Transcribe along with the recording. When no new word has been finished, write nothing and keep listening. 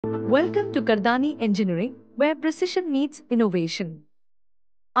Welcome to Karadani Engineering, where precision meets innovation.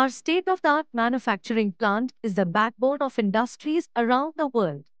 Our state-of-the-art manufacturing plant is the backbone of industries around the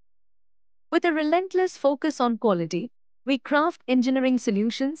world. With a relentless focus on quality, we craft engineering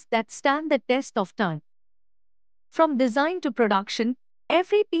solutions that stand the test of time. From design to production,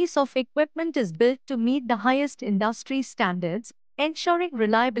 every piece of equipment is built to meet the highest industry standards, ensuring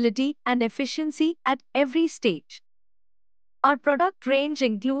reliability and efficiency at every stage. Our product range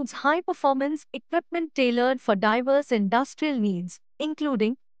includes high-performance equipment tailored for diverse industrial needs,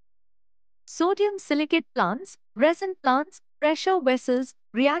 including sodium silicate plants, resin plants, pressure vessels,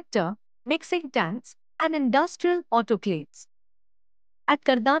 reactor, mixing tanks, and industrial autoclaves. At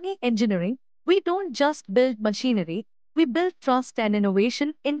Kardani Engineering, we don't just build machinery, we build trust and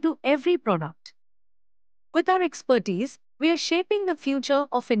innovation into every product. With our expertise, we are shaping the future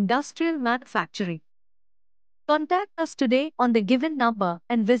of industrial manufacturing. Contact us today on the given number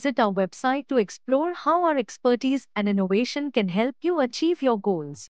and visit our website to explore how our expertise and innovation can help you achieve your goals.